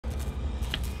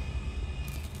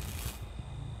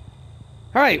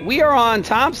All right, we are on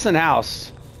Thompson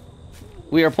House.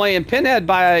 We are playing Pinhead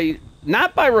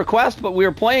not by request, but we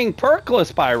are playing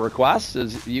Perkless by request,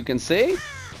 as you can see.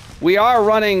 We are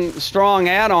running strong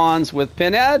add-ons with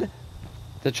Pinhead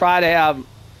to try to have...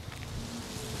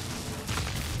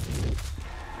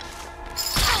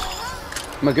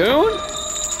 Magoon?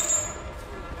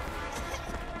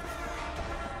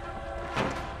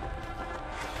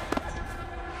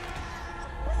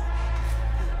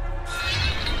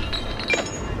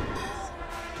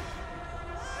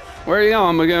 Where are you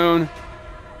going, Magoon?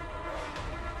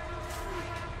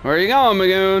 Where are you going,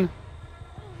 Magoon?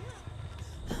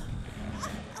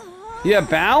 You have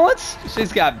balance?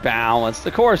 She's got balance.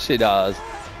 Of course she does.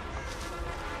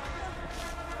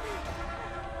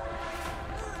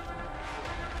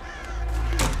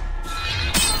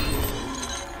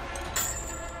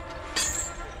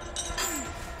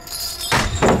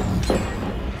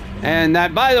 And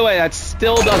that, by the way, that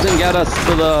still doesn't get us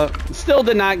to the... Still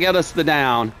did not get us the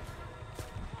down.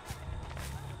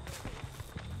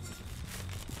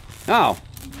 Oh,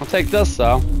 I'll take this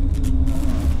though.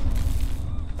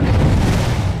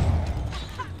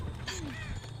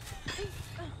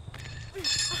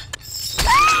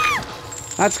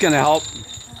 That's gonna help.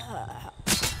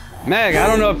 Meg, I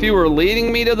don't know if you were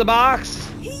leading me to the box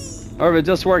or if it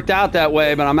just worked out that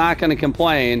way, but I'm not gonna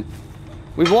complain.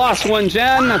 We've lost one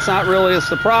gen, that's not really a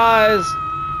surprise.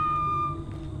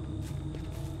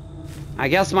 I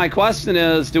guess my question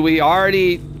is, do we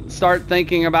already start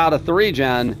thinking about a 3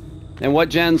 gen and what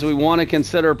gens we want to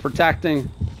consider protecting?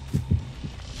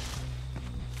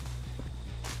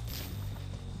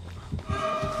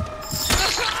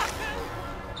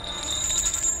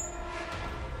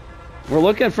 We're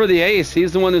looking for the ace.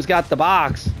 He's the one who's got the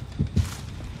box.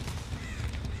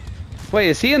 Wait,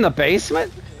 is he in the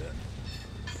basement?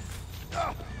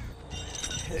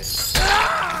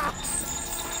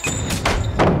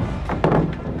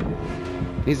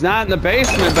 He's not in the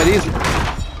basement, but he's...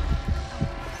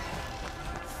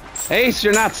 Ace,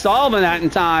 you're not solving that in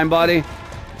time, buddy.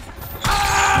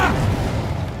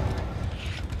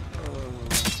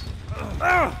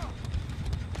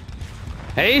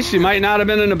 Ace, you might not have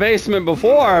been in the basement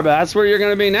before, but that's where you're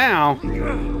going to be now.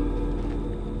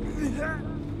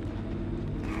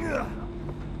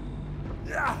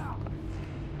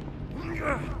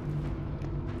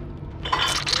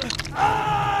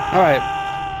 All right.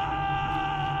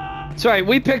 That's right,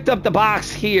 we picked up the box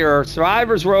here.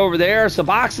 Survivors were over there, so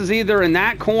box is either in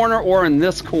that corner or in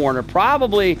this corner.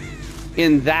 Probably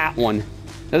in that one,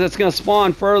 because it's going to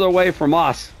spawn further away from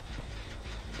us.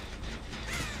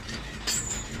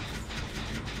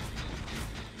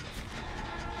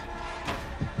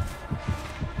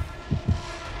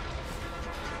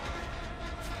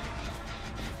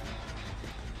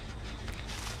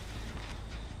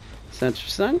 It's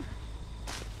interesting.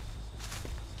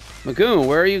 Magoon,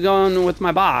 where are you going with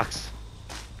my box?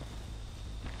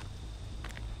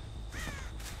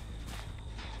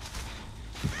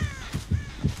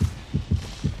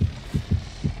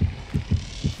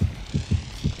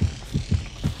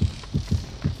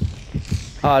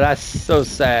 Oh, that's so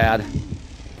sad.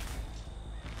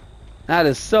 That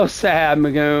is so sad,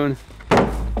 Magoon.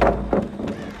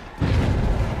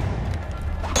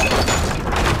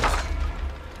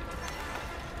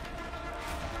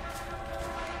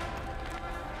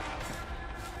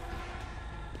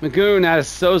 Magoon, that is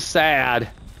so sad.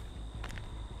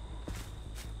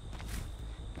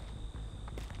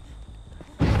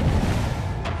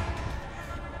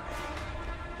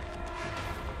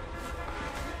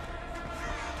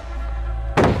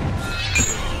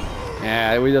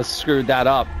 Yeah, we just screwed that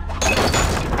up.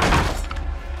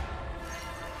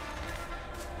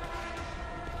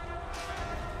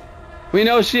 We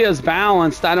know she is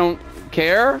balanced. I don't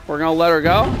care. We're gonna let her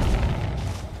go.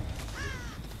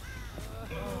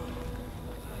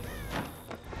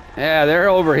 Yeah, they're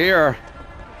over here.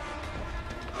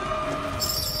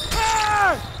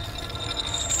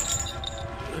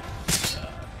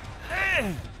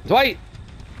 Dwight!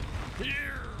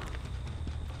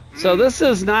 So this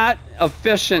is not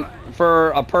efficient for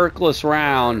a perkless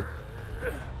round.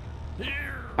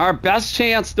 Our best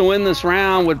chance to win this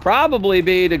round would probably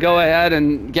be to go ahead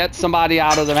and get somebody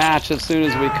out of the match as soon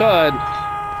as we could.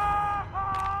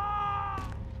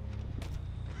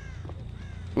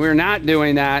 We're not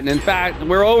doing that, and in fact,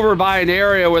 we're over by an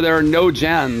area where there are no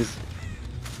gens.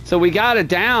 So we got it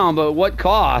down, but what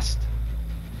cost?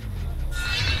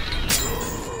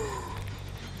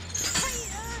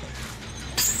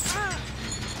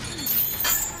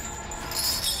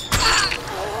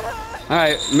 All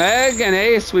right, Meg and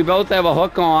Ace, we both have a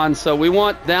hook on, so we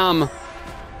want them.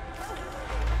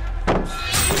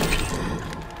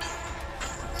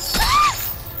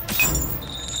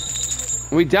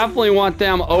 We definitely want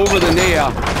them over the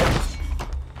Nia.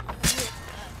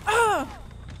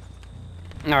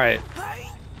 All right.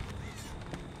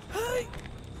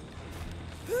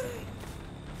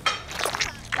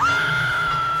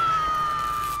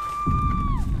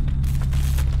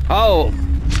 Oh,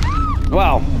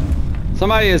 well,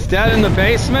 somebody is dead in the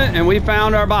basement and we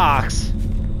found our box.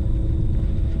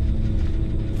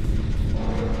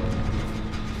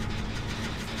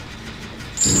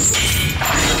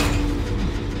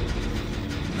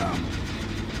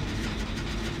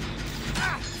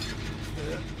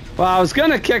 Well, I was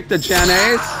gonna kick the Gen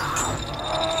Ace,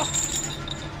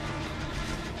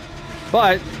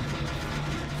 but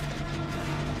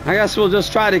I guess we'll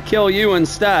just try to kill you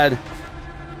instead.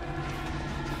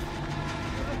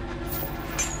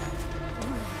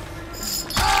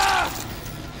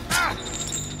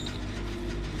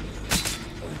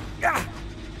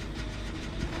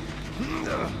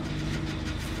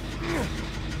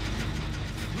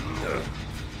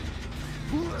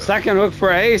 Second hook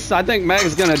for Ace. I think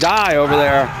Meg's gonna die over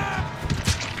there.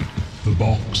 The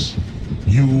box.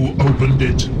 You opened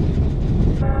it.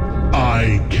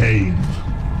 I came.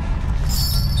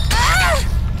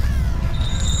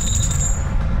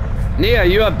 Nia,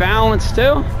 you have balance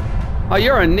too? Oh,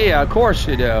 you're a Nia, of course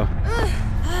you do.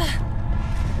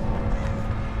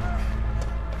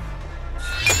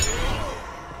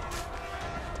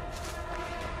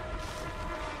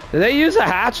 Did they use a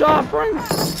hatch offering?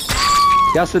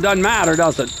 Guess it doesn't matter,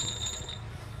 does it?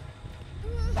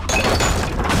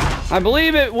 I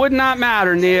believe it would not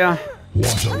matter, Nia.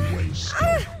 What a waste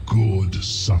of good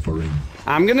suffering.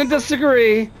 I'm gonna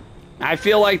disagree. I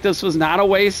feel like this was not a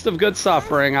waste of good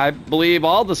suffering. I believe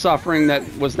all the suffering that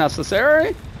was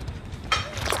necessary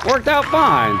worked out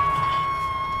fine.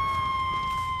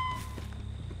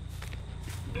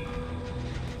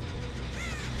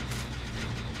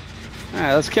 All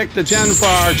right, let's kick the Gen for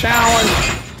our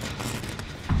challenge.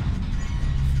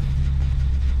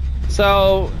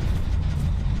 So,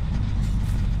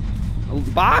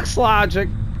 box logic.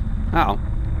 Oh.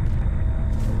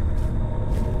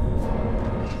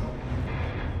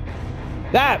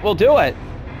 That will do it.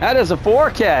 That is a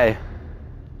 4K.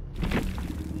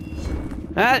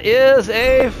 That is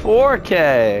a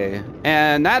 4K.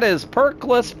 And that is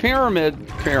Perkless Pyramid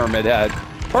Head.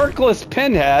 Perkless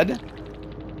Pinhead.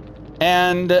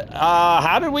 And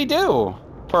how did we do,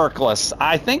 Perkless?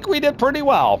 I think we did pretty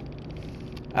well.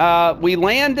 We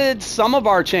landed some of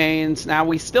our chains. Now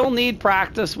we still need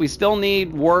practice. We still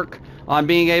need work on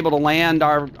being able to land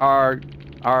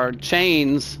our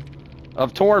chains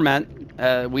of torment.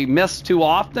 We miss too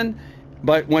often,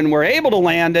 but when we're able to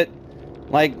land it,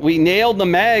 like we nailed the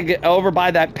Meg over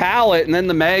by that pallet, and then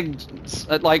the Meg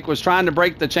like was trying to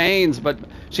break the chains, but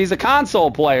she's a console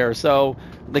player, so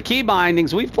the key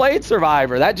bindings, we've played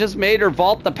Survivor. That just made her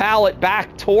vault the pallet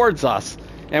back towards us,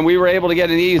 and we were able to get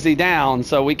an easy down.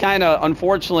 So we kind of,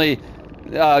 unfortunately,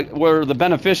 were the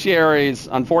beneficiaries,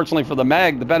 unfortunately for the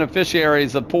Meg, the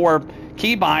beneficiaries of poor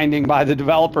key binding by the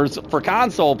developers for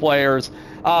console players.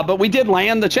 But we did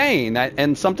land the chain,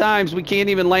 and sometimes we can't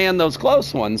even land those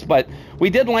close ones. But we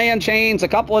did land chains a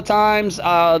couple of times.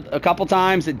 A couple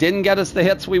times it didn't get us the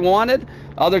hits we wanted.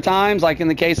 Other times, like in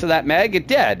the case of that Meg, it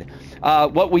did.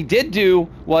 What we did do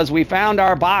was we found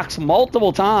our box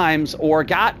multiple times,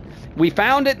 we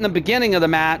found it in the beginning of the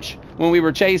match when we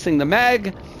were chasing the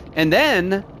Meg, and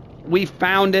then we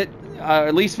found it,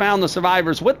 at least found the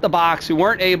survivors with the box who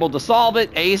weren't able to solve it.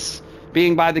 Ace,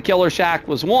 being by the Killer Shack,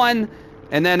 was one.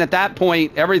 And then at that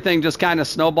point, everything just kind of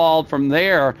snowballed from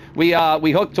there. We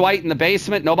hooked Dwight in the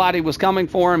basement. Nobody was coming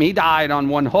for him. He died on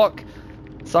one hook.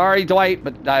 Sorry, Dwight,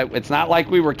 but it's not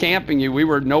like we were camping you. We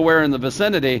were nowhere in the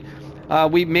vicinity.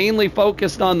 We mainly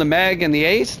focused on the Meg and the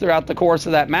Ace throughout the course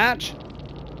of that match.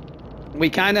 You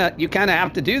kind of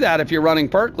have to do that if you're running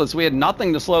Perkless. We had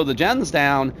nothing to slow the gens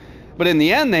down, but in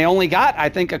the end, they only got, I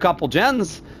think, a couple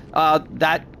gens.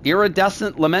 That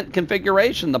Iridescent Lament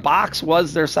Configuration. The box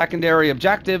was their secondary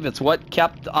objective. It's what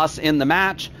kept us in the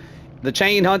match. The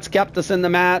chain hunts kept us in the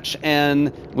match,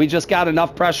 and we just got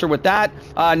enough pressure with that.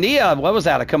 Nia, what was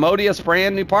that? A Commodious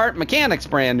brand new part? Mechanics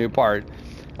brand new part.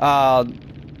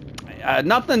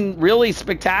 Nothing really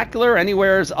spectacular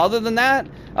anywhere other than that.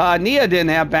 Nia didn't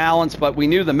have balance, but we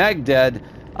knew the Meg did.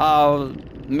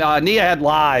 Nia had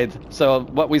Lithe, so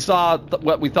what we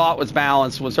thought was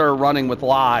balance was her running with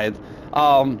Lithe.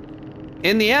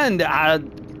 In the end,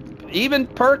 even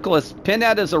Perkless,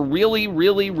 Pinhead is a really,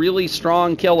 really, really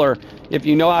strong killer. If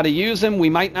you know how to use him, we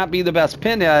might not be the best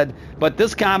Pinhead, but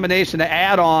this combination of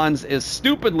add-ons is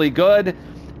stupidly good.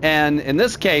 And in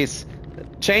this case,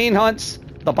 chain hunts,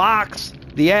 the box,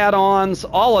 the add-ons,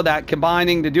 all of that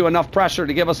combining to do enough pressure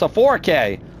to give us a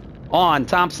 4K on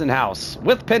Thompson House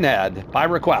with Pinhead by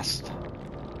request.